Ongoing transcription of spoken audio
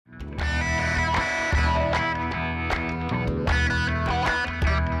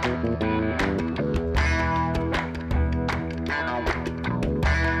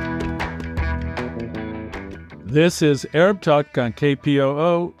This is Arab Talk on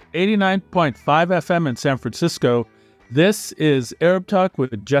KPOO 89.5 FM in San Francisco. This is Arab Talk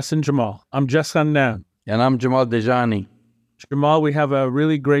with Jess and Jamal. I'm Jess Hannan. And I'm Jamal Dejani. Jamal, we have a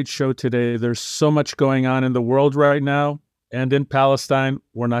really great show today. There's so much going on in the world right now and in Palestine.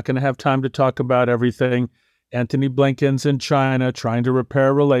 We're not going to have time to talk about everything. Antony Blinken's in China trying to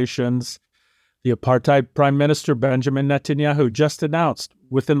repair relations. The apartheid Prime Minister Benjamin Netanyahu just announced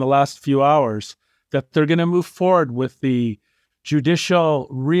within the last few hours that they're going to move forward with the judicial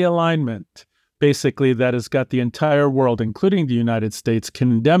realignment, basically, that has got the entire world, including the United States,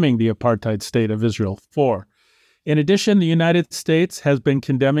 condemning the apartheid state of Israel for. In addition, the United States has been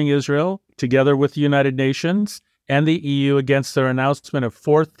condemning Israel, together with the United Nations and the EU, against their announcement of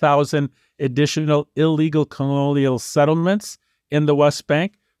 4,000 additional illegal colonial settlements in the West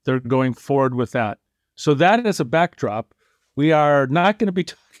Bank. They're going forward with that. So that is a backdrop. We are not going to be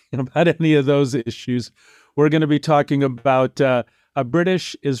talking about any of those issues. We're going to be talking about a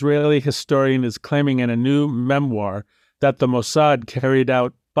British-Israeli historian is claiming in a new memoir that the Mossad carried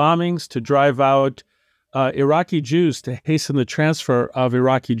out bombings to drive out Iraqi Jews to hasten the transfer of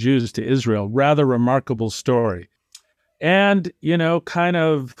Iraqi Jews to Israel. Rather remarkable story. And, kind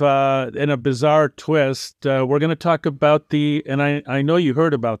of in a bizarre twist, we're going to talk about and I know you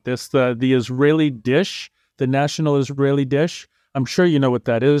heard about this, the Israeli dish, the national Israeli dish. I'm sure you know what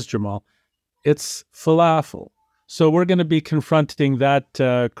that is, Jamal. It's falafel. So we're going to be confronting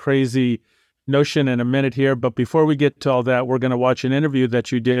that crazy notion in a minute here. But before we get to all that, we're going to watch an interview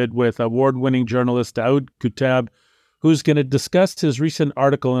that you did with award-winning journalist Daoud Kutab, who's going to discuss his recent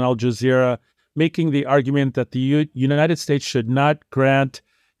article in Al Jazeera, making the argument that the United States should not grant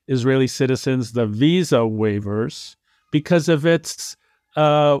Israeli citizens the visa waivers because of its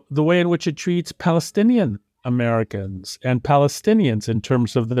the way in which it treats Palestinian Americans and Palestinians in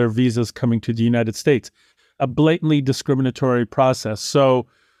terms of their visas coming to the United States, a blatantly discriminatory process. So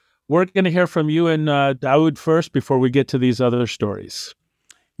we're going to hear from you and Daoud first before we get to these other stories.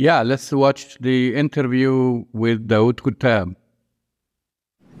 Yeah, let's watch the interview with Daoud Kutab.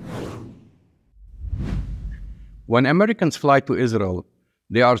 When Americans fly to Israel,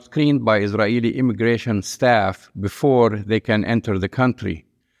 they are screened by Israeli immigration staff before they can enter the country.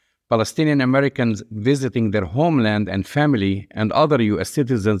 Palestinian Americans visiting their homeland and family and other U.S.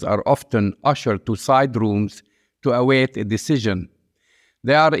 citizens are often ushered to side rooms to await a decision.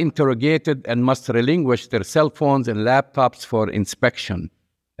 They are interrogated and must relinquish their cell phones and laptops for inspection.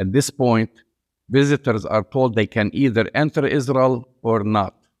 At this point, visitors are told they can either enter Israel or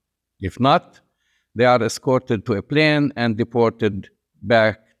not. If not, they are escorted to a plane and deported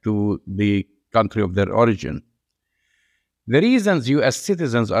back to the country of their origin. The reasons U.S.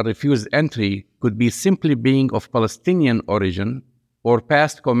 citizens are refused entry could be simply being of Palestinian origin or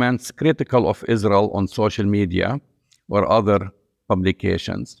past comments critical of Israel on social media or other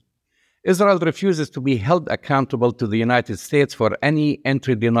publications. Israel refuses to be held accountable to the United States for any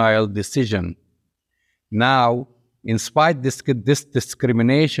entry denial decision. Now, in spite of this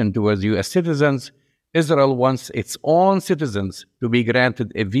discrimination towards U.S. citizens, Israel wants its own citizens to be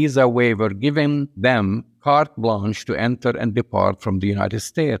granted a visa waiver, giving them carte blanche to enter and depart from the United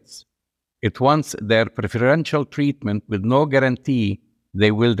States. It wants their preferential treatment with no guarantee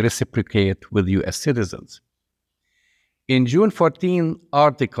they will reciprocate with U.S. citizens. In June 14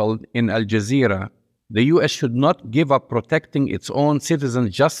 article in Al Jazeera, the U.S. should not give up protecting its own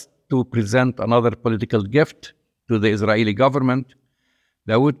citizens just to present another political gift to the Israeli government.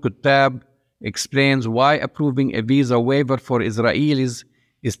 Daoud Kutab explains why approving a visa waiver for Israelis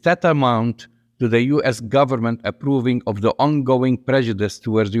is tantamount to the U.S. government approving of the ongoing prejudice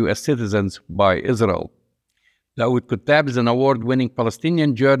towards U.S. citizens by Israel. Daoud Kutab is an award-winning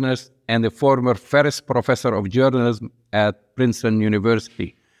Palestinian journalist and a former Ferris Professor of Journalism at Princeton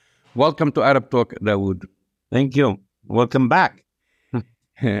University. Welcome to Arab Talk, Daoud. Thank you. Welcome back.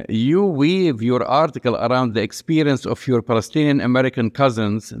 You weave your article around the experience of your Palestinian American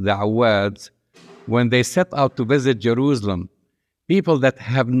cousins, the Awads, when they set out to visit Jerusalem. People that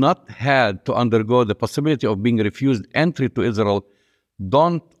have not had to undergo the possibility of being refused entry to Israel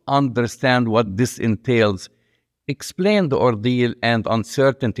don't understand what this entails. Explain the ordeal and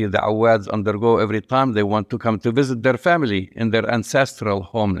uncertainty the Awads undergo every time they want to come to visit their family in their ancestral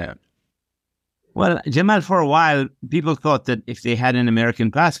homeland. Well, Jamal, for a while, people thought that if they had an American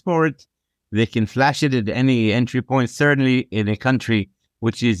passport, they can flash it at any entry point, certainly in a country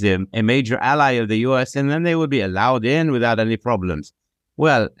which is a major ally of the U.S., and then they would be allowed in without any problems.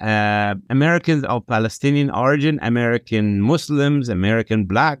 Well, Americans of Palestinian origin, American Muslims, American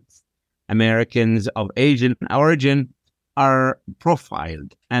blacks, Americans of Asian origin are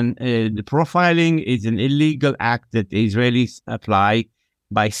profiled. And the profiling is an illegal act that the Israelis apply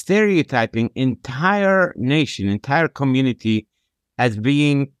by stereotyping entire nation, entire community as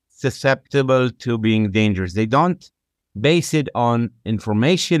being susceptible to being dangerous. They don't base it on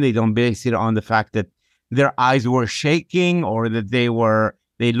information. They don't base it on the fact that their eyes were shaking or that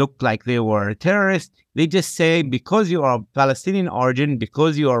they looked like they were terrorists. They just say, because you are of Palestinian origin,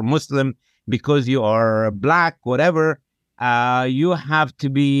 because you are Muslim, because you are black, whatever, you have to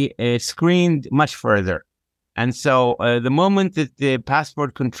be screened much further. And so the moment that the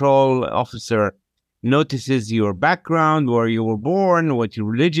passport control officer notices your background, where you were born, what your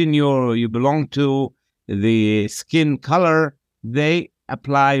religion you belong to, the skin color, they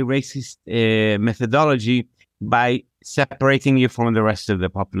apply racist methodology by separating you from the rest of the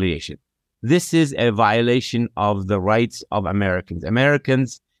population. This is a violation of the rights of Americans.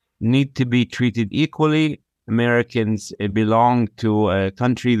 Americans need to be treated equally. Americans belong to a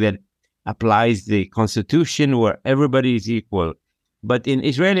country that applies the Constitution where everybody is equal. But in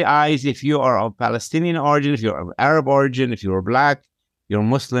Israeli eyes, if you are of Palestinian origin, if you're of Arab origin, if you're black, you're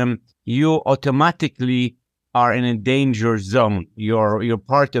Muslim, you automatically are in a danger zone. You're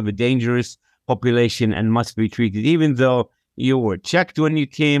part of a dangerous population and must be treated, even though you were checked when you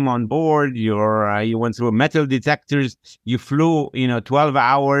came on board. You went through metal detectors. You flew, 12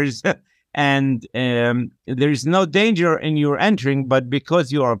 hours, and there's no danger in your entering. But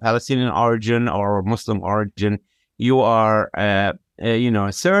because you are Palestinian origin or Muslim origin, you are,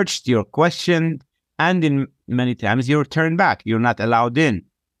 searched. You're questioned, and in many times you're turned back. You're not allowed in,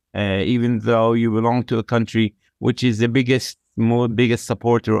 even though you belong to a country which is the biggest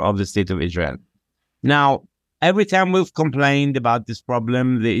supporter of the state of Israel. Now, every time we've complained about this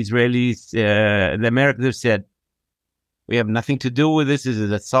problem, the Israelis, the Americans have said, we have nothing to do with this. This is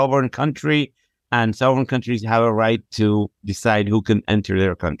a sovereign country, and sovereign countries have a right to decide who can enter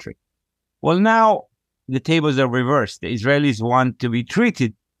their country. Well, now the tables are reversed. The Israelis want to be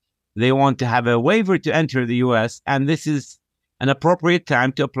treated. They want to have a waiver to enter the U.S., and this is an appropriate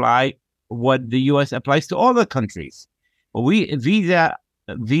time to apply what the U.S. applies to all the countries. Visa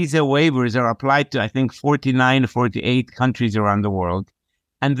waivers are applied to, I think, 49, 48 countries around the world.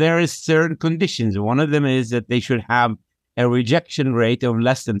 And there is certain conditions. One of them is that they should have a rejection rate of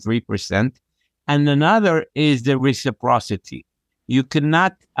less than 3%. And another is the reciprocity. You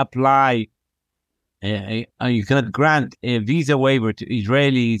cannot apply, you cannot grant a visa waiver to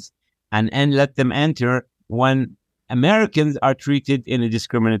Israelis and let them enter when Americans are treated in a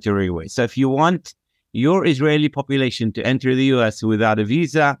discriminatory way. So if you want your Israeli population to enter the U.S. without a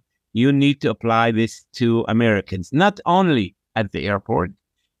visa, you need to apply this to Americans, not only at the airport,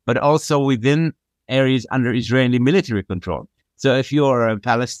 but also within areas under Israeli military control. So if you're a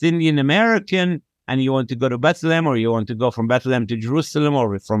Palestinian American and you want to go to Bethlehem, or you want to go from Bethlehem to Jerusalem,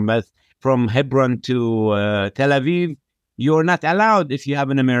 or from Hebron to Tel Aviv, you're not allowed if you have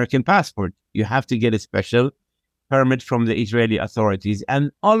an American passport. You have to get a special permit from the Israeli authorities.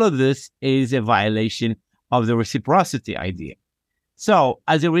 And all of this is a violation of the reciprocity idea. So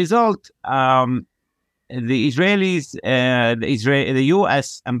as a result, the Israelis, the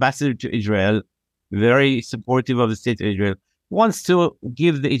U.S. ambassador to Israel, very supportive of the state of Israel, wants to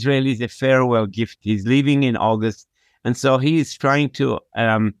give the Israelis a farewell gift. He's leaving in August. And so he is trying to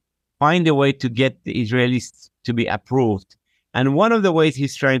find a way to get the Israelis to be approved. And one of the ways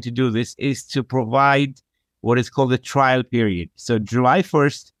he's trying to do this is to provide what is called a trial period. So July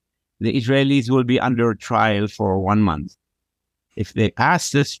 1st, the Israelis will be under trial for 1 month. If they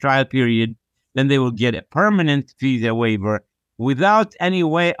pass this trial period, then they will get a permanent visa waiver without any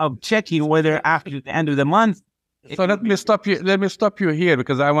way of checking whether after the end of the month. So let me stop you. Let me stop you here,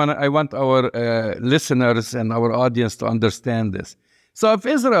 because I want our listeners and our audience to understand this. So if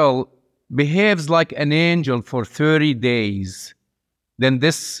Israel behaves like an angel for 30 days, then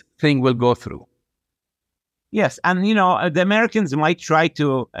this thing will go through. Yes, and the Americans might try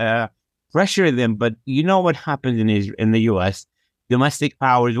to pressure them, but you know what happens in the U.S. Domestic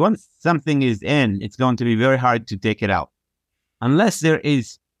powers. Once something is in, it's going to be very hard to take it out, unless there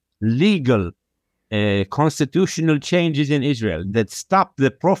is legal, constitutional changes in Israel that stop the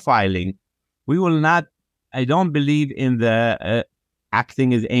profiling. We will not. I don't believe in the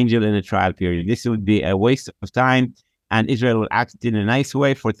acting as angel in a trial period. This would be a waste of time, and Israel will act in a nice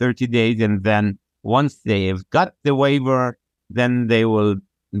way for 30 days, and then once they have got the waiver, then they will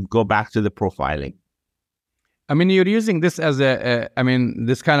go back to the profiling. I mean, you're using this as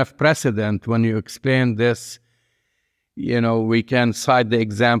this kind of precedent when you explain this. We can cite the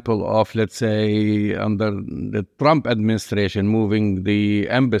example of, let's say, under the Trump administration, moving the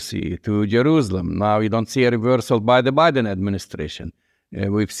embassy to Jerusalem. Now you don't see a reversal by the Biden administration.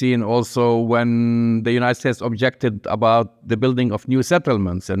 We've seen also when the United States objected about the building of new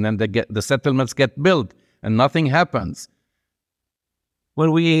settlements, and then the settlements get built and nothing happens.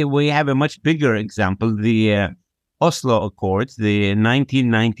 Well, we have a much bigger example, the Oslo Accords, the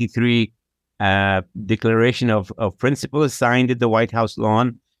 1993 Declaration of Principles signed at the White House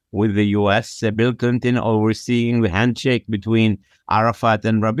lawn with the U.S. Bill Clinton overseeing the handshake between Arafat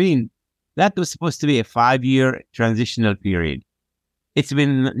and Rabin. That was supposed to be a 5-year transitional period. It's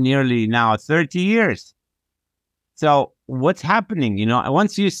been nearly now 30 years. So what's happening?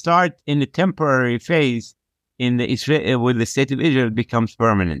 Once you start in the temporary phase in the Israel with the state of Israel, it becomes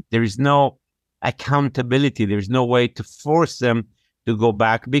permanent. There is no accountability. There's no way to force them to go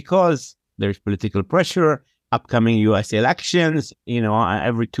back because there's political pressure, upcoming U.S. elections.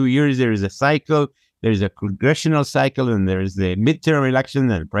 Every 2 years there is a cycle. There's a congressional cycle, and there's the midterm election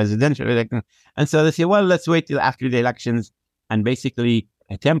and the presidential election. And so they say, well, let's wait till after the elections, and basically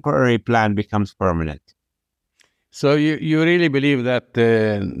a temporary plan becomes permanent. So you really believe that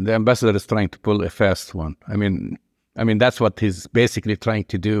the ambassador is trying to pull a fast one? I mean that's what he's basically trying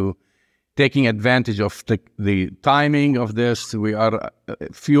to do, taking advantage of the timing of this. We are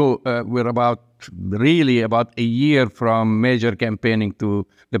we're about a year from major campaigning to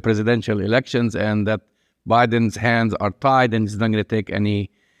the presidential elections, and that Biden's hands are tied, and he's not going to take any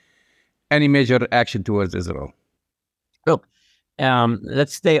major action towards Israel. Look,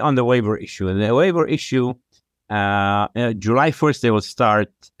 let's stay on the waiver issue. And the waiver issue, July 1st, they will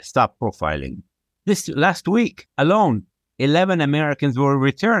stop profiling. This last week alone, 11 Americans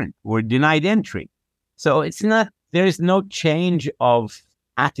were denied entry. So there is no change of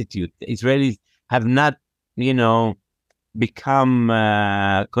attitude. The Israelis have not, become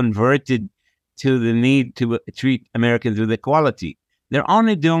converted to the need to treat Americans with equality. They're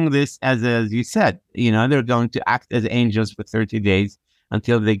only doing this as you said, they're going to act as angels for 30 days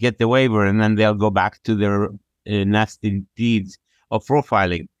until they get the waiver, and then they'll go back to their nasty deeds of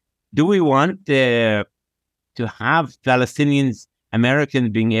profiling. Do we want to have Palestinians, Americans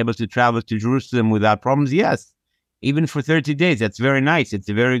being able to travel to Jerusalem without problems? Yes. Even for 30 days. That's very nice. It's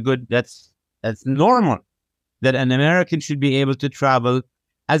very good. That's normal that an American should be able to travel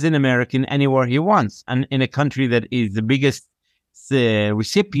as an American anywhere he wants, and in a country that is the biggest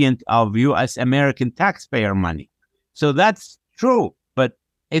recipient of U.S. American taxpayer money. So that's true. But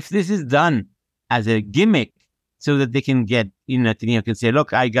if this is done as a gimmick so that they can get, Netanyahu can say,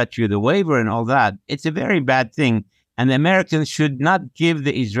 look, I got you the waiver and all that, it's a very bad thing. And the Americans should not give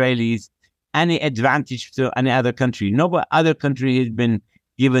the Israelis any advantage to any other country. No other country has been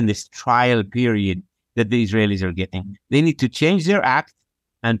given this trial period that the Israelis are getting. They need to change their act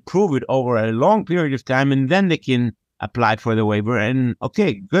and prove it over a long period of time, and then they can apply for the waiver. And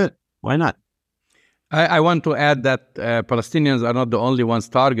okay, good. Why not? I want to add that Palestinians are not the only ones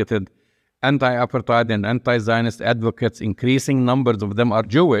targeted. Anti-apartheid and anti-Zionist advocates, increasing numbers of them are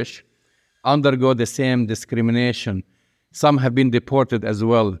Jewish, undergo the same discrimination. Some have been deported as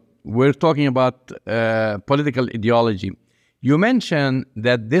well. We're talking about political ideology. You mentioned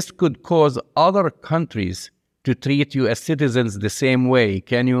that this could cause other countries to treat you as citizens the same way.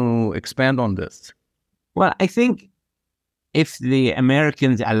 Can you expand on this? Well, I think if the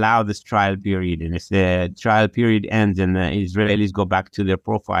Americans allow this trial period, and if the trial period ends and the Israelis go back to their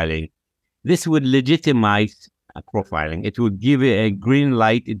profiling, this would legitimize profiling. It would give a green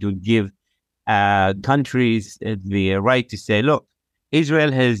light. It would give countries the right to say, look,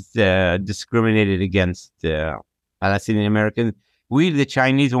 Israel has discriminated against Palestinian Americans. We, the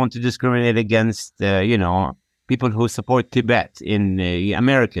Chinese, want to discriminate against, people who support Tibet in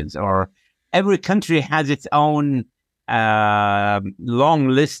Americans. Or every country has its own long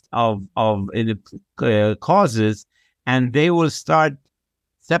list of causes, and they will start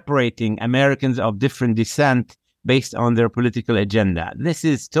separating Americans of different descent based on their political agenda. This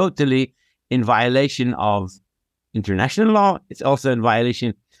is totally in violation of international law. It's also in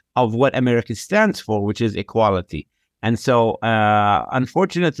violation of what America stands for, which is equality. And so,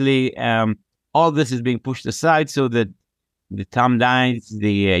 unfortunately, all this is being pushed aside so that Tom Dines,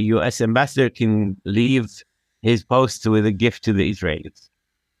 the U.S. ambassador, can leave his post with a gift to the Israelis.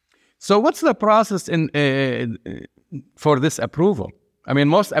 So what's the process for this approval? I mean,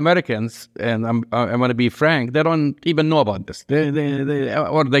 most Americans, and I'm going to be frank, they don't even know about this.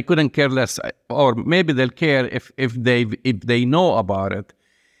 Or they couldn't care less, or maybe they'll care if they know about it.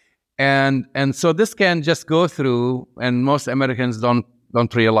 And so this can just go through, and most Americans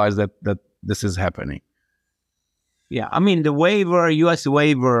don't realize that this is happening. Yeah, I mean, the waiver, U.S.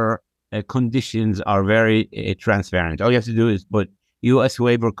 waiver conditions are very transparent. All you have to do is put U.S.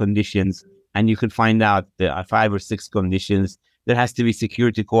 waiver conditions, and you can find out there are 5 or 6 conditions. There has to be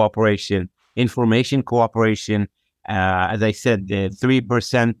security cooperation, information cooperation. As I said, the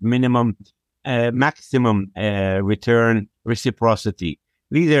 3% minimum, maximum return reciprocity.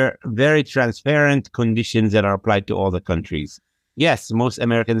 These are very transparent conditions that are applied to all the countries. Yes, most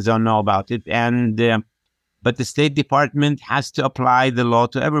Americans don't know about it, and but the State Department has to apply the law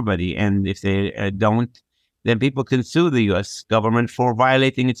to everybody. And if they don't, then people can sue the U.S. government for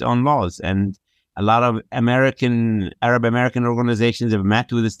violating its own laws. And a lot of Arab American organizations have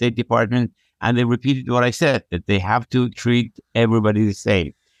met with the State Department, and they repeated what I said, that they have to treat everybody the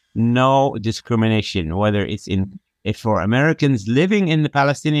same. No discrimination, whether it's if for Americans living in the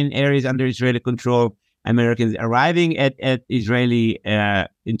Palestinian areas under Israeli control, Americans arriving at Israeli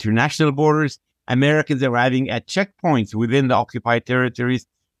international borders, Americans arriving at checkpoints within the occupied territories.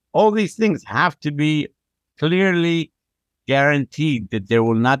 All these things have to be clearly guaranteed that there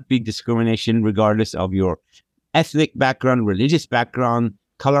will not be discrimination regardless of your ethnic background, religious background,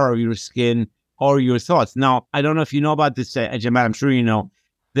 color of your skin, or your thoughts. Now, I don't know if you know about this, Jamal, I'm sure you know.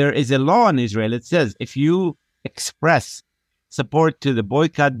 There is a law in Israel that says if you express support to the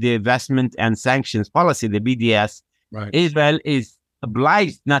boycott, divestment, and sanctions policy, the BDS, Right. Israel is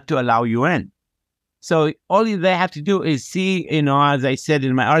obliged not to allow you in. So all they have to do is see, as I said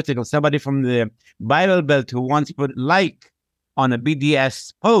in my article, somebody from the Bible Belt who wants to put like on a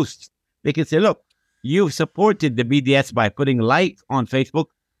BDS post. They can say, look, you've supported the BDS by putting like on Facebook.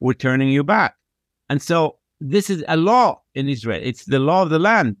 We're turning you back. And so this is a law in Israel. It's the law of the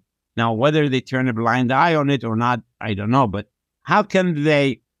land. Now, whether they turn a blind eye on it or not, I don't know. But how can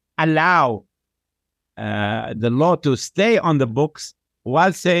they allow the law to stay on the books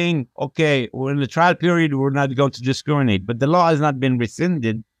while saying, okay, we're in the trial period, we're not going to discriminate, but the law has not been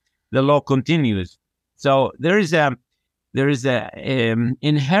rescinded, the law continues. So there is a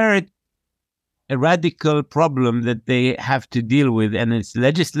inherent a radical problem that they have to deal with, and it's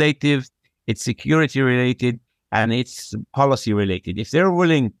legislative, it's security related, and it's policy related. If they're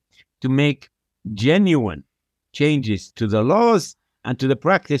willing to make genuine changes to the laws and to the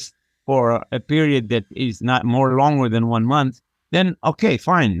practice for a period that is not more longer than 1 month, then okay,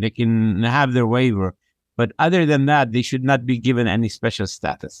 fine, they can have their waiver. But other than that, they should not be given any special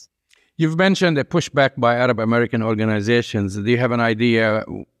status. You've mentioned a pushback by Arab American organizations. Do you have an idea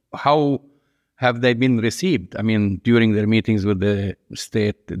how have they been received? I mean, during their meetings with the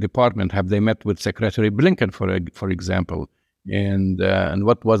State Department, have they met with Secretary Blinken, for example? And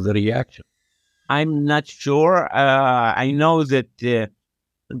what was the reaction? I'm not sure. I know that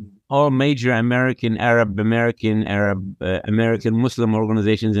all major Arab American Muslim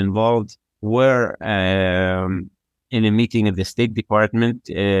organizations involved were in a meeting at the State Department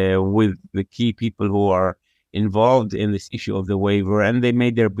with the key people who are involved in this issue of the waiver, and they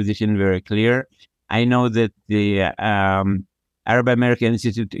made their position very clear. I know that the Arab American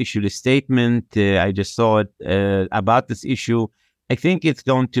Institute issued a statement. I just saw it about this issue. I think it's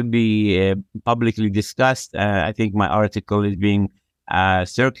going to be publicly discussed. I think my article is being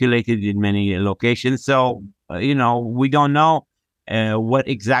circulated in many locations. So, we don't know what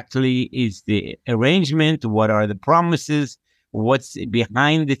exactly is the arrangement, what are the promises, what's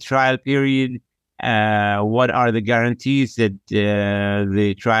behind the trial period, what are the guarantees that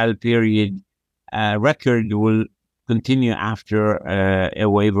the trial period record will continue after a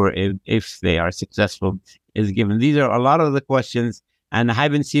waiver if they are successful is given. These are a lot of the questions, and I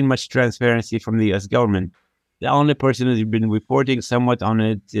haven't seen much transparency from the U.S. government. The only person who's been reporting somewhat on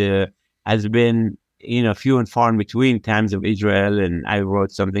it has been, few and far in between Times of Israel, and I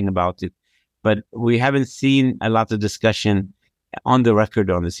wrote something about it. But we haven't seen a lot of discussion on the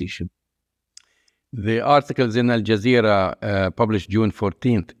record on this issue. The articles in Al Jazeera published June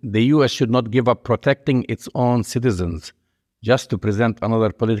 14th, the U.S. should not give up protecting its own citizens just to present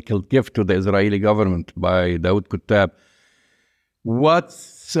another political gift to the Israeli government by Daoud Kuttab.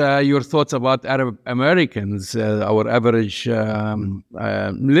 What's your thoughts about Arab Americans, our average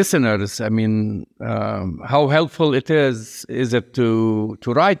listeners? I mean, how helpful it is it to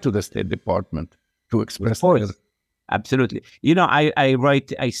write to the State Department to express their... Absolutely.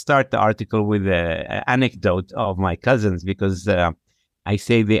 I start the article with an anecdote of my cousins because I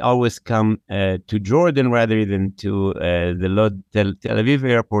say they always come to Jordan rather than to the Lod Tel Aviv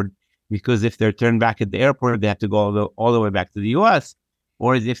airport, because if they're turned back at the airport, they have to go all the way back to the U.S.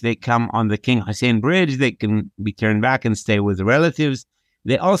 Whereas if they come on the King Hussein Bridge, they can be turned back and stay with relatives.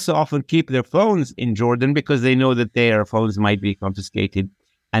 They also often keep their phones in Jordan because they know that their phones might be confiscated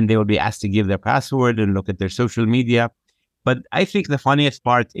and they will be asked to give their password and look at their social media. But I think the funniest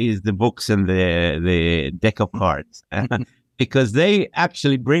part is the books and the deck of cards, because they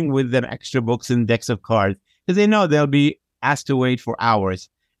actually bring with them extra books and decks of cards because they know they'll be asked to wait for hours.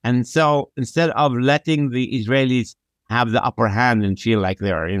 And so instead of letting the Israelis have the upper hand and feel like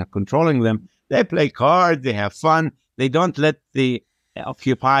they're controlling them, they play cards, they have fun. They don't let the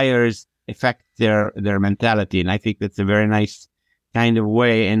occupiers affect their mentality. And I think that's a very nice kind of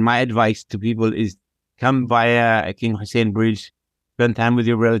way. And my advice to people is come via King Hussein Bridge, spend time with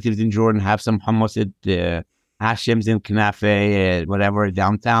your relatives in Jordan, have some hummus at Hashem's in Knafe, whatever,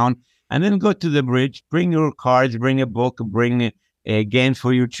 downtown, and then go to the bridge, bring your cards, bring a book, bring a game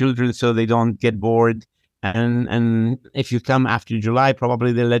for your children so they don't get bored. And if you come after July,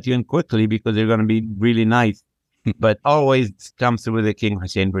 probably they'll let you in quickly because they're going to be really nice. But always come through the King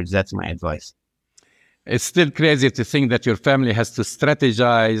Hussein Bridge. That's my advice. It's still crazy to think that your family has to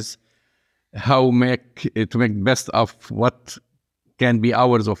strategize to make best of what can be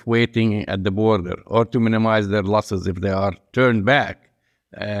hours of waiting at the border, or to minimize their losses if they are turned back.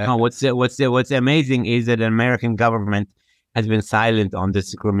 What's amazing is that the American government has been silent on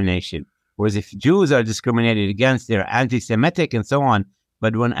discrimination. Whereas if Jews are discriminated against, they're anti-Semitic and so on.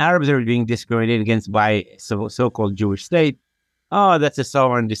 But when Arabs are being discriminated against by so-called Jewish state, that's a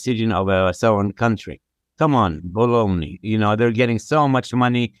sovereign decision of a sovereign country. Come on, baloney. They're getting so much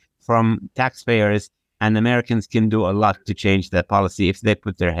money from taxpayers, and Americans can do a lot to change that policy if they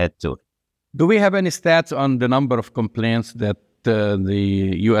put their head to it. Do we have any stats on the number of complaints that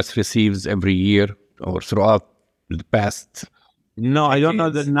the U.S. receives every year or throughout the past? No, I don't know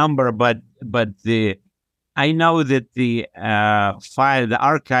the number, but I know that the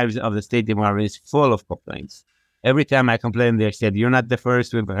archives of the State Department is full of complaints. Every time I complain, they said, "You're not the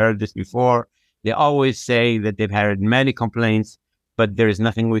first. We've heard this before." They always say that they've had many complaints, but there is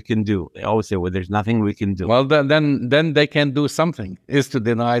nothing we can do. They always say, "Well, there's nothing we can do." Well, then they can do something, is to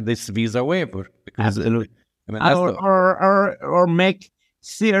deny this visa waiver. Because, absolutely. Or make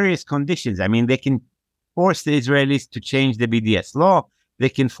serious conditions. I mean, they can force the Israelis to change the BDS law. They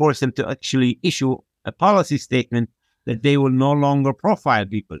can force them to actually issue a policy statement that they will no longer profile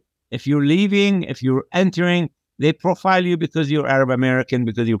people. If you're leaving, if you're entering, they profile you because you're Arab American,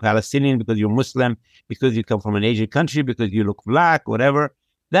 because you're Palestinian, because you're Muslim, because you come from an Asian country, because you look black, whatever.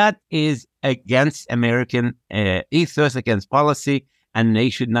 That is against American ethos, against policy, and they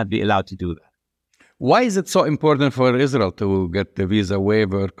should not be allowed to do that. Why is it so important for Israel to get the visa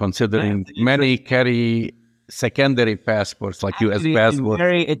waiver, considering many carry secondary passports like U.S. passports?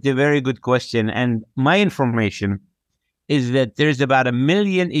 It's a very good question. And my information is that there's about 1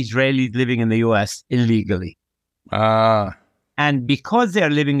 million Israelis living in the U.S. illegally. And because they're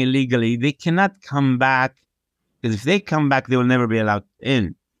living illegally, they cannot come back, because if they come back, they will never be allowed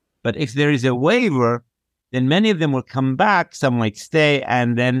in. But if there is a waiver, then many of them will come back. Some might stay,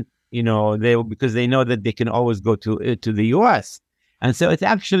 and then because they know that they can always go to the U.S. And so it's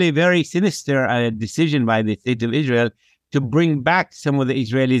actually a very sinister decision by the State of Israel to bring back some of the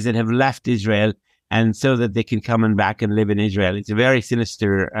Israelis that have left Israel, and so that they can come back and live in Israel. It's a very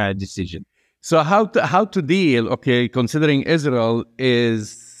sinister decision. So how to deal, considering Israel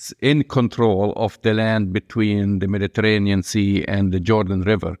is in control of the land between the Mediterranean Sea and the Jordan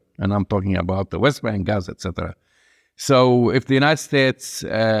River, and I'm talking about the West Bank, Gaza, etc. So if the United States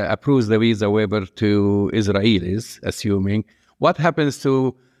approves the visa waiver to Israelis, assuming, what happens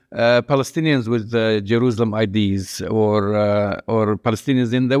to Palestinians with Jerusalem IDs or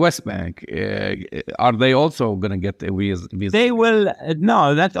Palestinians in the West Bank? Are they also going to get a visa? They will,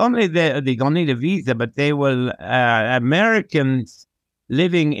 no, not only they don't need a visa, but they will, Americans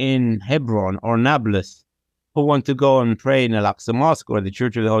living in Hebron or Nablus who want to go and pray in Al-Aqsa Mosque or the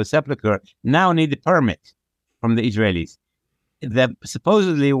Church of the Holy Sepulchre now need a permit from the Israelis.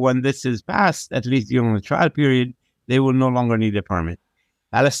 Supposedly, when this is passed, at least during the trial period, they will no longer need a permit.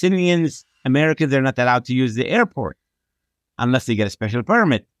 Palestinians, Americans, they're not allowed to use the airport unless they get a special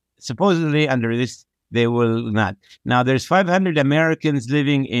permit. Supposedly, under this, they will not. Now, there's 500 Americans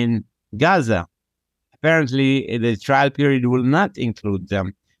living in Gaza. Apparently, the trial period will not include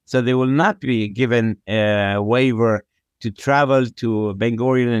them. So they will not be given a waiver to travel to Ben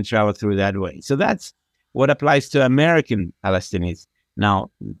Gurion and travel through that way. So that's what applies to American Palestinians.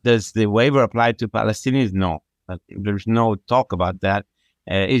 Now, does the waiver apply to Palestinians? No. There's no talk about that.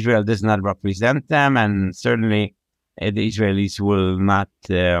 Israel does not represent them, and certainly the Israelis will not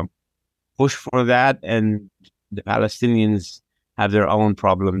push for that. And the Palestinians have their own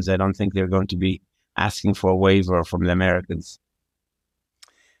problems. I don't think they're going to be asking for a waiver from the Americans.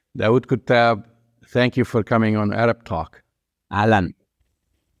 Dawood Kuttab, thank you for coming on Arab Talk. Alan.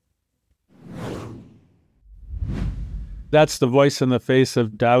 That's the voice in the face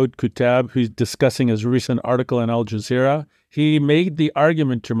of Daoud Kutab, who's discussing his recent article in Al Jazeera. He made the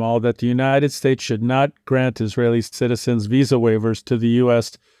argument, Jamal, that the United States should not grant Israeli citizens visa waivers to the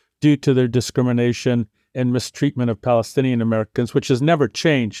U.S. due to their discrimination and mistreatment of Palestinian Americans, which has never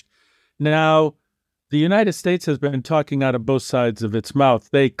changed. Now, the United States has been talking out of both sides of its mouth.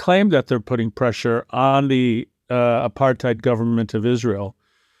 They claim that they're putting pressure on the apartheid government of Israel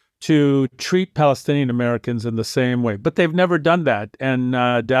to treat Palestinian Americans in the same way. But they've never done that. And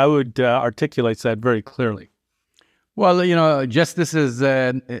Daoud articulates that very clearly. Well, just this is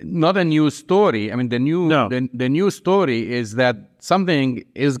not a new story. I mean, the new story is that something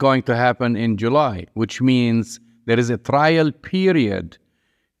is going to happen in July, which means there is a trial period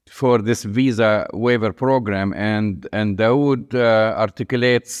for this visa waiver program. And Daoud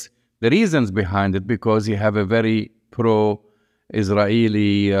articulates the reasons behind it, because you have a very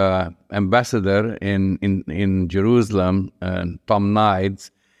pro-Israeli ambassador in Jerusalem, Tom Nides,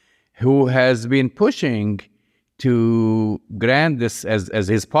 who has been pushing to grant this as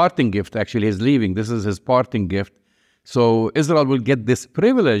his parting gift. Actually, he's leaving. This is his parting gift. So Israel will get this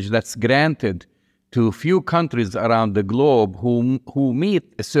privilege that's granted to few countries around the globe who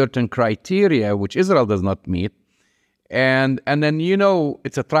meet a certain criteria, which Israel does not meet. And then,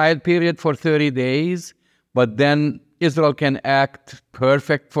 it's a trial period for 30 days, but then Israel can act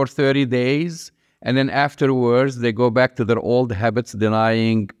perfect for 30 days. And then afterwards, they go back to their old habits,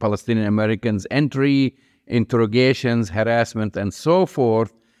 denying Palestinian Americans entry, interrogations, harassment, and so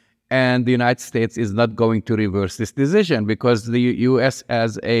forth. And the United States is not going to reverse this decision, because the U.S.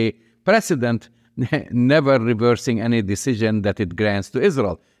 has a precedent never reversing any decision that it grants to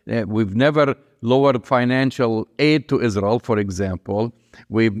Israel. We've never lowered financial aid to Israel, for example.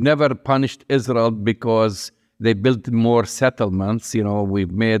 We've never punished Israel because they built more settlements.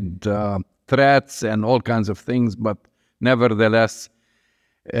 We've made threats and all kinds of things, but nevertheless,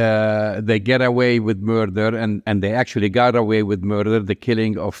 they get away with murder, and they actually got away with murder, the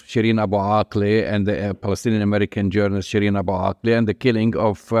killing of Shireen Abu Akleh and the Palestinian-American journalist Shireen Abu Akleh, and the killing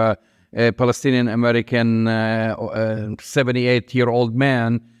of a Palestinian-American 78-year-old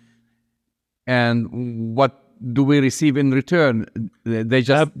man. And what do we receive in return? They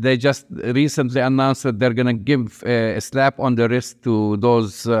just recently announced that they're going to give a slap on the wrist to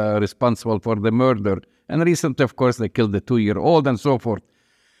those responsible for the murder. And recently, of course, they killed the 2-year-old and so forth.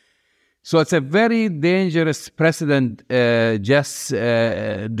 So it's a very dangerous precedent,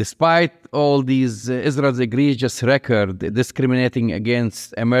 despite all these Israel's egregious record discriminating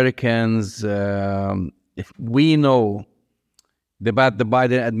against Americans. We know that the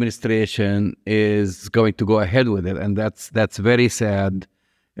Biden administration is going to go ahead with it, and that's very sad.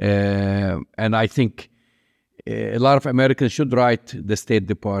 And I think a lot of Americans should write the State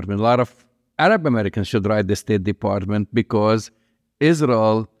Department. A lot of Arab Americans should write the State Department, because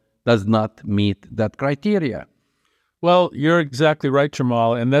Israel does not meet that criteria. Well, you're exactly right,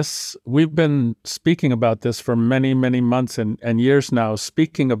 Jamal. And we've been speaking about this for many, many months and years now,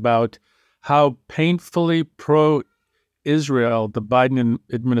 speaking about how painfully pro-Israel the Biden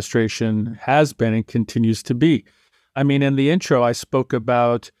administration has been and continues to be. I mean, in the intro, I spoke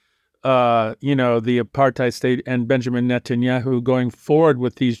about, the apartheid state and Benjamin Netanyahu going forward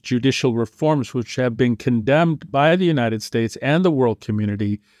with these judicial reforms, which have been condemned by the United States and the world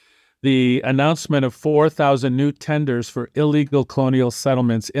community. The announcement of 4,000 new tenders for illegal colonial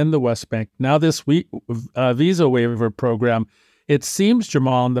settlements in the West Bank. Now this visa waiver program, it seems,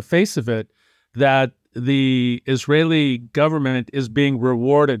 Jamal, on the face of it, that the Israeli government is being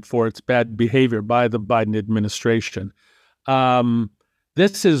rewarded for its bad behavior by the Biden administration.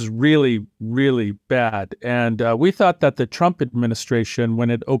 This is really, really bad. And we thought that the Trump administration,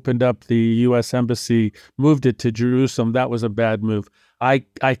 when it opened up the U.S. embassy, moved it to Jerusalem, that was a bad move. I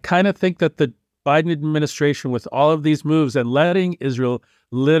kind of think that the Biden administration, with all of these moves and letting Israel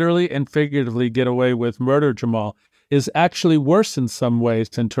literally and figuratively get away with murder, Jamal, is actually worse in some ways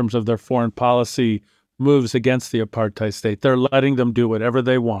in terms of their foreign policy moves against the apartheid state. They're letting them do whatever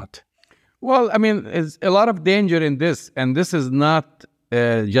they want. Well, I mean, there's a lot of danger in this, and this is not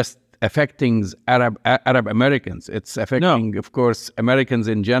just affecting Arab Americans. It's affecting, of course, Americans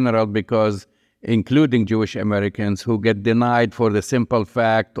in general, because including Jewish Americans who get denied for the simple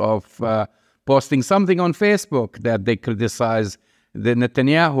fact of posting something on Facebook that they criticize the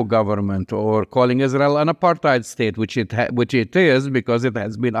Netanyahu government, or calling Israel an apartheid state, which it is, because it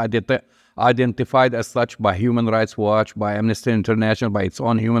has been identified as such by Human Rights Watch, by Amnesty International, by its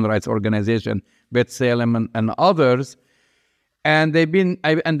own human rights organization, B'Tselem, and others. And they've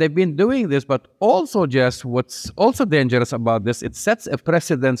been doing this, but also, just what's also dangerous about this, it sets a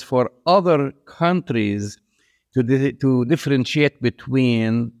precedence for other countries to differentiate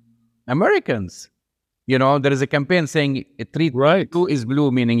between Americans. There is a campaign saying treat blue is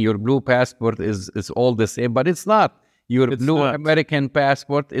blue, meaning your blue passport is all the same, but it's not. It's blue not. American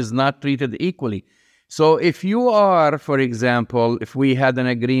passport is not treated equally. So if you are, for example, if we had an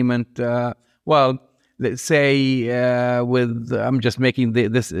agreement, let's say I'm just making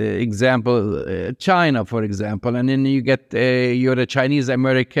this example, China, for example, and then you get, you're a Chinese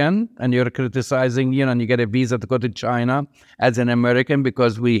American and you're criticizing, and you get a visa to go to China as an American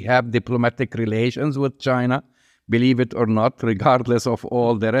because we have diplomatic relations with China, believe it or not, regardless of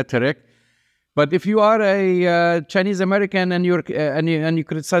all the rhetoric. But if you are a Chinese American and you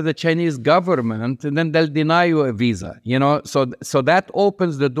criticize the Chinese government, and then they'll deny you a visa, so that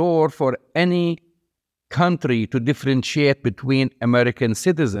opens the door for any country to differentiate between American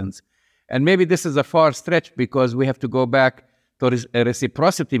citizens. And maybe this is a far stretch because we have to go back to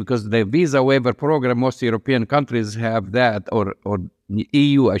reciprocity, because the visa waiver program, most European countries have that, or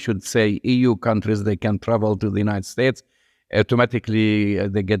EU, I should say, EU countries, they can travel to the United States. Automatically,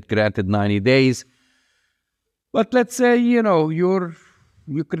 they get granted 90 days. But let's say,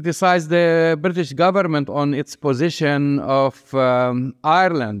 you criticize the British government on its position of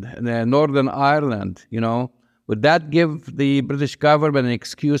Ireland, Northern Ireland, would that give the British government an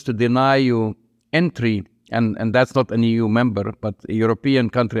excuse to deny you entry? And that's not an EU member, but a European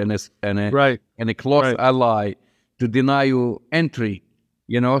country and a close ally, to deny you entry,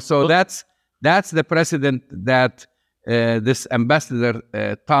 So that's the precedent that this ambassador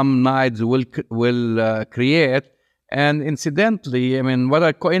Tom Knides will create. And incidentally, what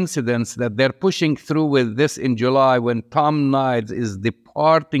a coincidence that they're pushing through with this in July when Tom Knides is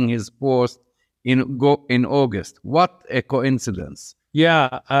departing his post in August. What a coincidence!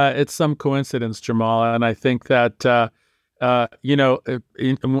 Yeah, it's some coincidence, Jamal, and I think that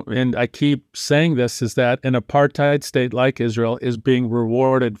and I keep saying this, is that an apartheid state like Israel is being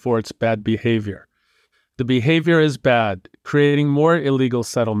rewarded for its bad behavior. The behavior is bad, creating more illegal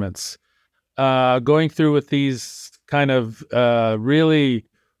settlements, going through with these kind of really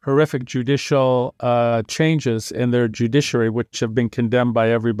horrific judicial changes in their judiciary, which have been condemned by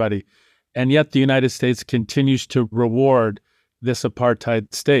everybody. And yet the United States continues to reward this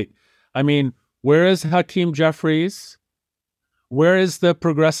apartheid state. Where is Hakeem Jeffries? Where is the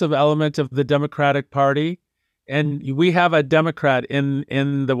progressive element of the Democratic Party? And we have a Democrat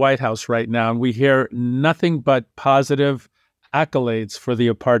in the White House right now, and we hear nothing but positive accolades for the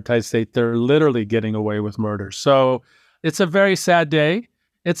apartheid state. They're literally getting away with murder. So it's a very sad day.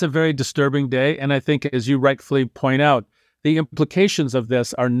 It's a very disturbing day. And I think, as you rightfully point out, the implications of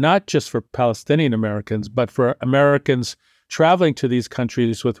this are not just for Palestinian Americans, but for Americans traveling to these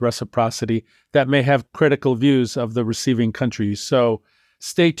countries with reciprocity that may have critical views of the receiving countries. So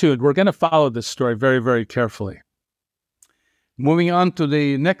stay tuned. We're going to follow this story very, very carefully. Moving on to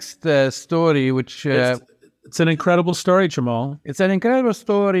the next story, which... It's an incredible story, Jamal. It's an incredible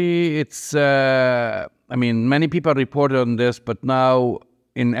story. It's, many people reported on this, but now,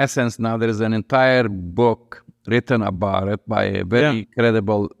 in essence, now there is an entire book written about it by a very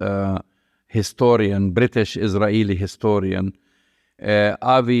credible historian, British-Israeli historian,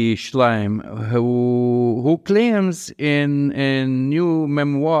 Avi Schleim, who claims in a new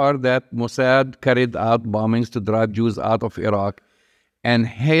memoir that Mossad carried out bombings to drive Jews out of Iraq and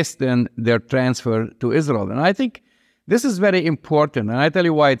hasten their transfer to Israel. And I think this is very important, and I tell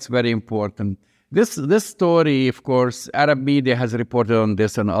you why it's very important. This story, of course, Arab media has reported on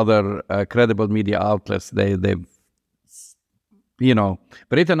this, and other credible media outlets. They've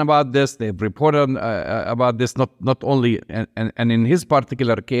written about this. They've reported about this. Not only, and in his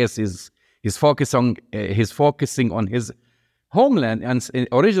particular case, he's focusing on his homeland and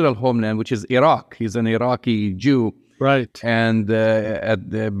original homeland, which is Iraq. He's an Iraqi Jew. Right. And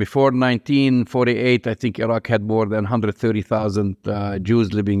before 1948, I think Iraq had more than 130,000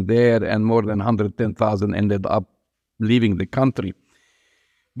 Jews living there, and more than 110,000 ended up leaving the country.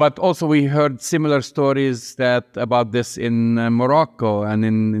 But also we heard similar stories about this in Morocco and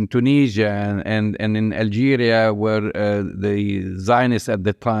in Tunisia and in Algeria, where the Zionists at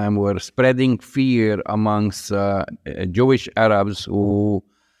the time were spreading fear amongst Jewish Arabs who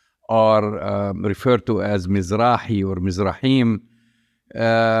are referred to as Mizrahi or Mizrahim,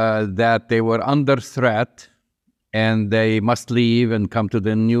 that they were under threat and they must leave and come to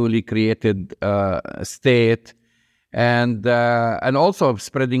the newly created state, and also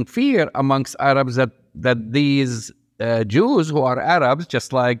spreading fear amongst Arabs that these Jews who are Arabs,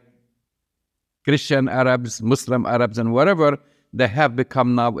 just like Christian Arabs, Muslim Arabs, and whatever, they have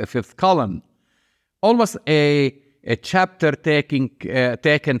become now a fifth column, almost a chapter taken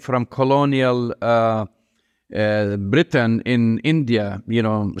from colonial Britain in India,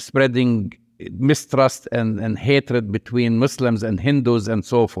 spreading mistrust and hatred between Muslims and Hindus and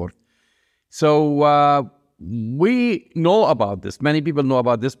so forth. So we know about this. Many people know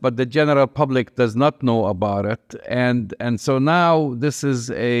about this, but the general public does not know about it. And so now this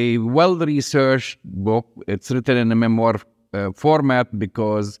is a well-researched book. It's written in a memoir format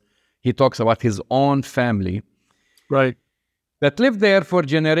because he talks about his own family. Right. That lived there for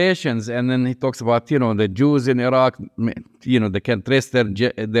generations. And then he talks about, the Jews in Iraq, they can trace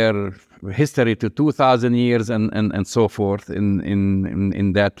their history to 2,000 years and so forth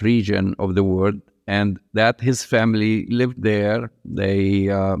in that region of the world. And that his family lived there. They,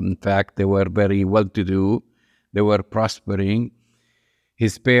 in fact, they were very well-to-do. They were prospering.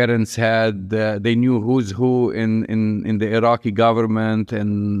 His parents they knew who's who in the Iraqi government,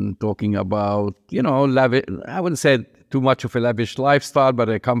 and talking about, I wouldn't say too much of a lavish lifestyle, but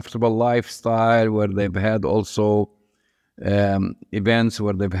a comfortable lifestyle where they've had also events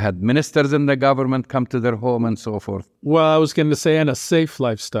where they've had ministers in the government come to their home and so forth. Well, I was going to say, and a safe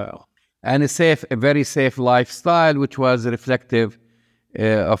lifestyle. And a very safe lifestyle, which was reflective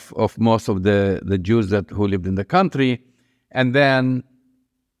of most of the Jews who lived in the country. And then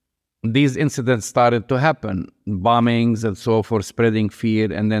these incidents started to happen, bombings and so forth, spreading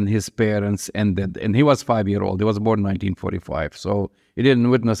fear, and then his parents ended. And he was 5-year-old. He was born in 1945. So he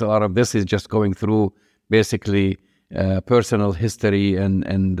didn't witness a lot of this. He's just going through basically personal history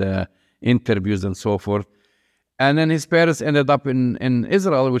and interviews and so forth. And then his parents ended up in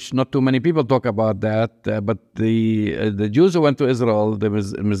Israel, which not too many people talk about that. But the Jews who went to Israel, the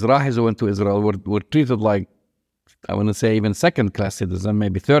Mizrahis who went to Israel, were treated like, I want to say, even second-class citizens,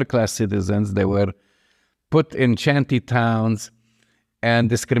 maybe third-class citizens. They were put in shanty towns and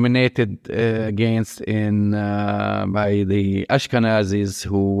discriminated against by the Ashkenazis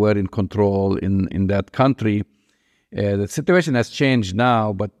who were in control in that country. The situation has changed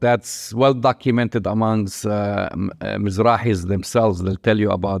now, but that's well documented amongst Mizrahis themselves. They'll tell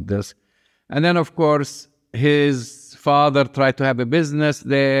you about this. And then, of course, his father tried to have a business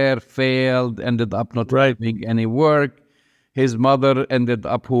there, failed, ended up not having any work. His mother ended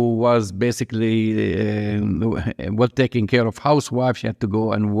up, who was basically taking care of housewife. She had to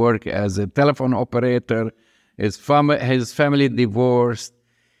go and work as a telephone operator. His family divorced.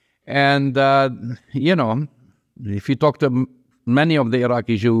 And, if you talk to many of the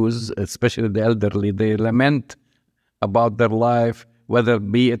Iraqi Jews, especially the elderly, they lament about their life, whether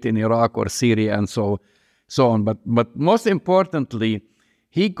be it in Iraq or Syria and so on. But most importantly,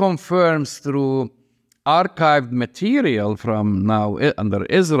 he confirms through archived material from now under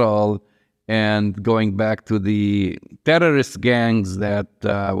Israel and going back to the terrorist gangs that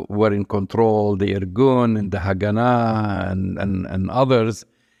were in control, the Irgun and the Haganah and others,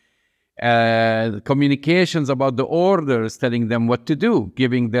 communications about the orders, telling them what to do,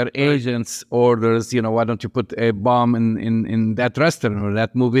 giving their agents orders, why don't you put a bomb in that restaurant or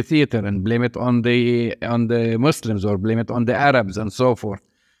that movie theater and blame it on the Muslims or blame it on the Arabs and so forth.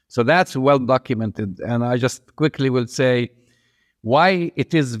 So that's well documented. And I just quickly will say why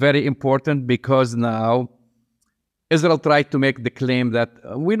it is very important, because now Israel tried to make the claim that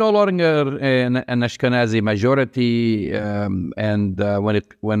we no longer an Ashkenazi majority, and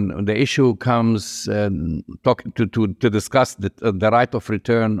when the issue comes talking to discuss the right of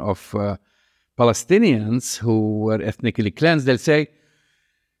return of Palestinians who were ethnically cleansed, they'll say,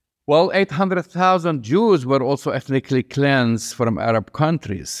 well, 800,000 Jews were also ethnically cleansed from Arab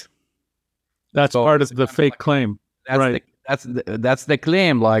countries. That's part of the fake claim, right? That's the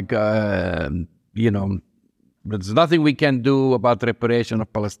claim. Like there's nothing we can do about reparation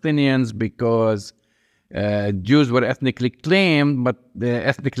of Palestinians because Jews were ethnically cleansed,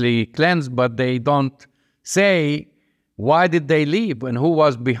 but they don't say why did they leave and who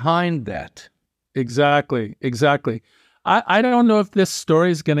was behind that. Exactly. I don't know if this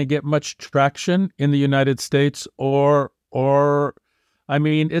story is going to get much traction in the United States or I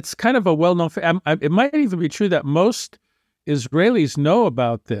mean, it's kind of a well-known. It might even be true that most Israelis know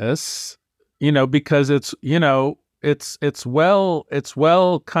about this, because it's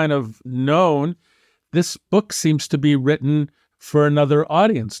well kind of known. This book seems to be written for another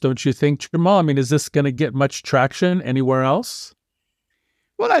audience, don't you think, Jamal? I mean, is this going to get much traction anywhere else?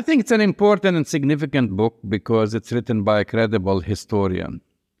 Well, I think it's an important and significant book because it's written by a credible historian.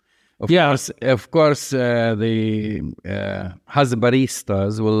 Of course, the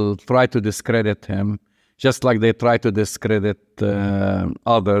Hasbaristas will try to discredit him, just like they try to discredit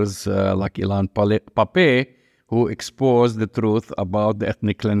others like Ilan Pappé, who exposed the truth about the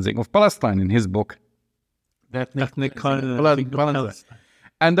ethnic cleansing of Palestine in his book. The ethnic cleansing.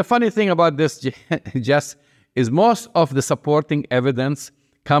 And the funny thing about this, Jess, is most of the supporting evidence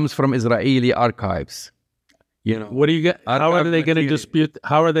comes from Israeli archives. You know, what do you get? How are they going to dispute?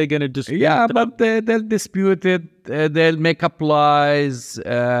 How are they going to dispute? Yeah, but they'll dispute it. They'll make up lies.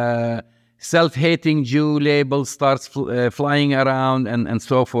 Self-hating Jew label starts flying around and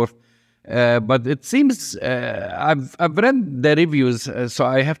so forth. But it seems I've read the reviews, so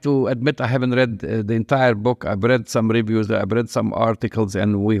I have to admit I haven't read the entire book. I've read some reviews, I've read some articles,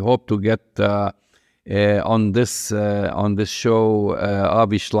 and we hope to get on this show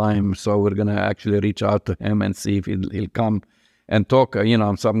Avi Schleim. So we're gonna actually reach out to him and see if he'll come and talk.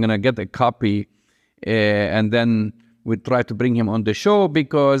 So I'm gonna get a copy, and then we try to bring him on the show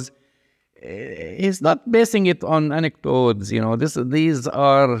because he's not basing it on anecdotes. These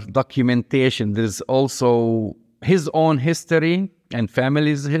are documentation. There's also his own history and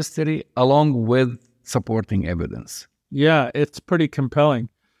family's history along with supporting evidence. Yeah, it's pretty compelling.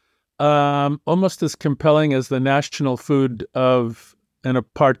 Almost as compelling as the national food of an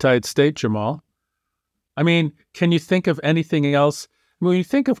apartheid state, Jamal. I mean, can you think of anything else? When you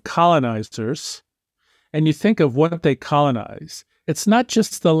think of colonizers and you think of what they colonize, it's not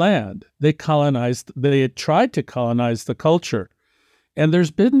just the land. They had tried to colonize the culture. And there's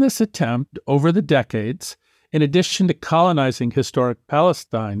been this attempt over the decades, in addition to colonizing historic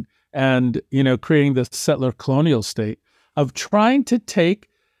Palestine and, creating the settler colonial state, of trying to take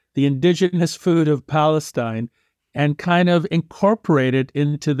the indigenous food of Palestine and kind of incorporate it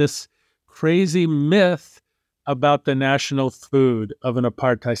into this crazy myth about the national food of an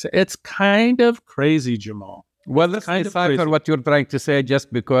apartheid state. It's kind of crazy, Jamal. Well, let's decipher what you're trying to say,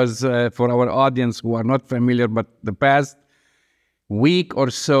 just because for our audience who are not familiar, but the past week or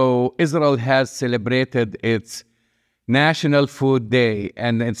so, Israel has celebrated its National Food Day,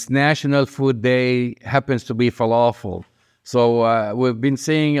 and its National Food Day happens to be falafel. So we've been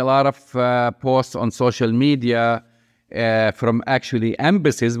seeing a lot of posts on social media from actually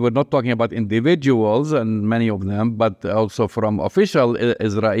embassies. We're not talking about individuals, and many of them, but also from official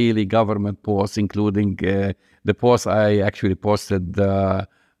Israeli government posts, including the post I actually posted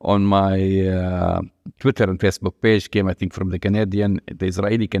on my Twitter and Facebook page came, I think, from the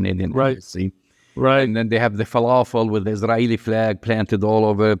Israeli Canadian embassy. Right. And then they have the falafel with the Israeli flag planted all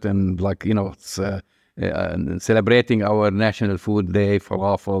over it, and it's celebrating our National Food Day,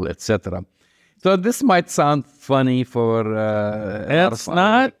 falafel, etc. So this might sound funny for it's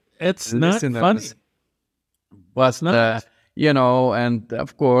not funny, but and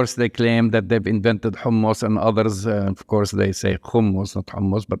of course they claim that they've invented hummus, and others, of course, they say hummus, not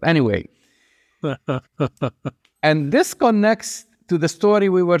hummus. But anyway, and this connects to the story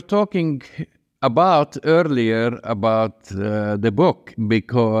we were talking about earlier about the book,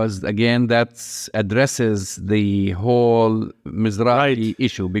 because again that addresses the whole Mizrahi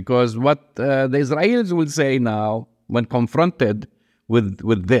issue. Because what the Israelis will say now when confronted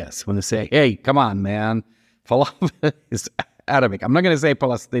with this, when they say, "Hey, come on, man, falafel is Arabic." I'm not going to say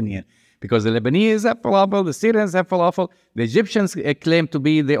Palestinian, because the Lebanese have falafel, the Syrians have falafel, the Egyptians claim to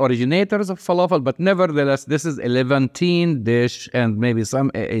be the originators of falafel, but nevertheless, this is a Levantine dish, and maybe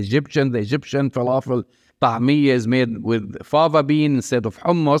the Egyptian falafel ta'miyya is made with fava bean instead of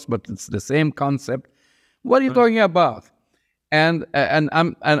hummus, but it's the same concept. What are you talking about? And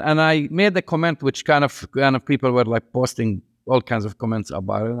I made a comment which kind of people were like posting all kinds of comments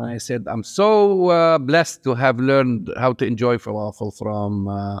about it, and I said, I'm so blessed to have learned how to enjoy falafel from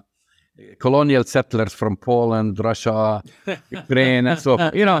colonial settlers from Poland, Russia, Ukraine, and so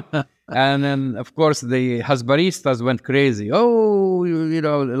forth, And then, of course, the Hasbaristas went crazy. Oh,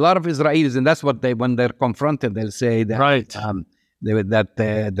 a lot of Israelis, and that's what when they're confronted, they'll say that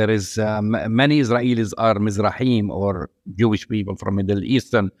there is many Israelis are Mizrahim, or Jewish people from Middle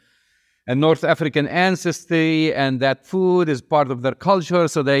Eastern and North African ancestry, and that food is part of their culture.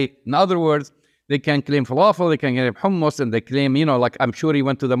 So in other words, they can claim falafel, they can claim hummus, and they claim, like I'm sure you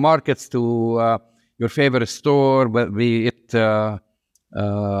went to the markets, to your favorite store, be it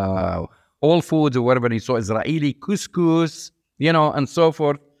Whole Foods or wherever you saw Israeli couscous, and so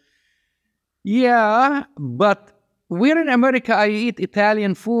forth. Yeah, but we're in America, I eat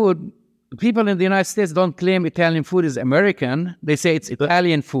Italian food. People in the United States don't claim Italian food is American. They say it's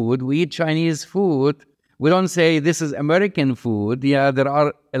Italian food. We eat Chinese food. We don't say this is American food. Yeah, there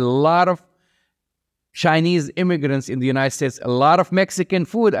are a lot of Chinese immigrants in the United States, a lot of Mexican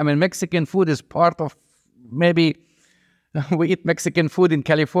food. I mean, Mexican food is part of, maybe we eat Mexican food in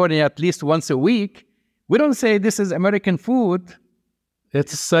California at least once a week. We don't say this is American food.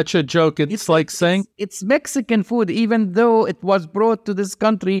 It's such a joke. It's like saying it's Mexican food, even though it was brought to this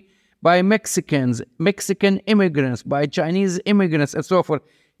country by Mexicans, Mexican immigrants, by Chinese immigrants, and so forth.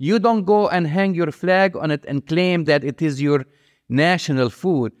 You don't go and hang your flag on it and claim that it is your national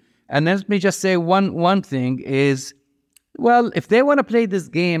food. And let me just say one thing is, well, if they want to play this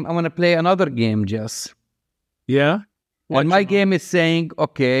game, I want to play another game, Jess. Yeah? And my game is saying,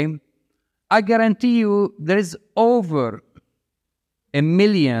 okay, I guarantee you there is over 1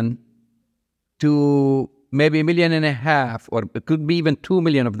 million to maybe 1.5 million, or it could be even 2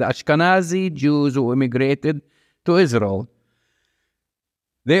 million of the Ashkenazi Jews who immigrated to Israel.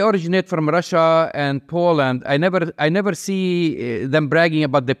 They originate from Russia and Poland. I never see them bragging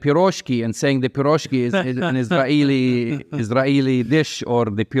about the piroshki and saying the piroshki is an Israeli dish, or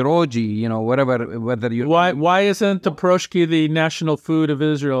the pirogi, whether you. Why isn't the piroshki the national food of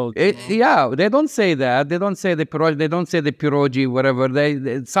Israel? Yeah, they don't say that. They don't say the pirogi. They don't say the pirogi, whatever.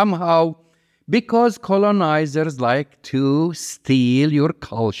 They somehow, because colonizers like to steal your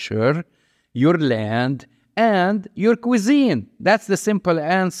culture, your land, and your cuisine. That's the simple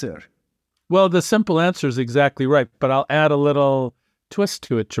answer. Well, the simple answer is exactly right, but I'll add a little twist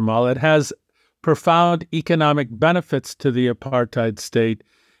to it, Jamal. It has profound economic benefits to the apartheid state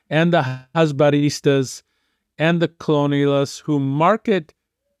and the Hasbaristas and the colonialists who market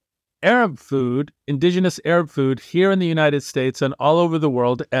Arab food, indigenous Arab food, here in the United States and all over the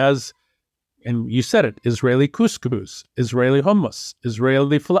world as, and you said it, Israeli couscous, Israeli hummus,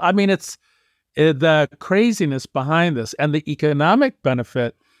 Israeli falafel. I mean, it's the craziness behind this and the economic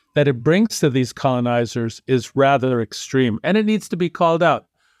benefit that it brings to these colonizers is rather extreme, and it needs to be called out.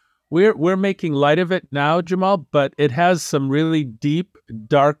 We're making light of it now, Jamal, but it has some really deep,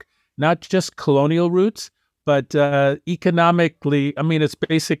 dark, not just colonial roots, but economically. I mean, it's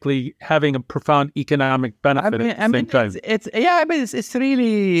basically having a profound economic benefit at the same time. It's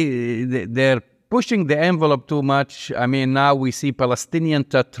really they're pushing the envelope too much. I mean, now we see Palestinian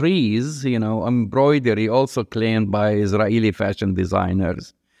tatrees, embroidery also claimed by Israeli fashion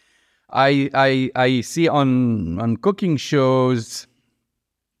designers. I see on cooking shows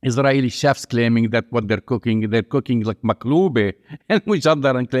Israeli chefs claiming that what they're cooking like maklube, and which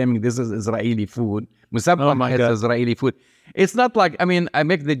other claiming this is Israeli food. Musabbah is Israeli food. It's not like, I mean, I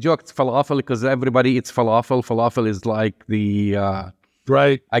make the joke it's falafel because everybody eats falafel. Falafel is like the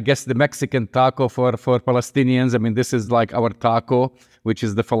right. I guess the Mexican taco for Palestinians. I mean, this is like our taco, which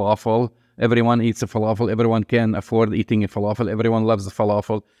is the falafel. Everyone eats a falafel. Everyone can afford eating a falafel. Everyone loves the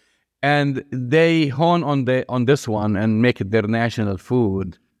falafel. And they hone on this one and make it their national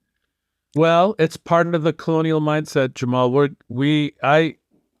food. Well, it's part of the colonial mindset, Jamal. We're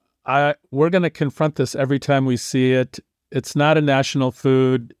going to confront this every time we see it. It's not a national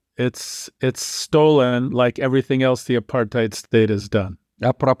food. It's stolen like everything else the apartheid state has done.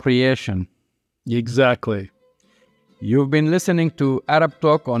 Appropriation. Exactly. You've been listening to Arab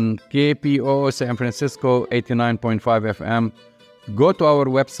Talk on KPO San Francisco 89.5 FM. Go to our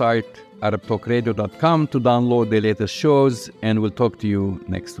website, arabtalkradio.com, to download the latest shows, and we'll talk to you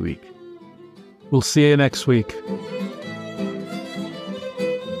next week. We'll see you next week.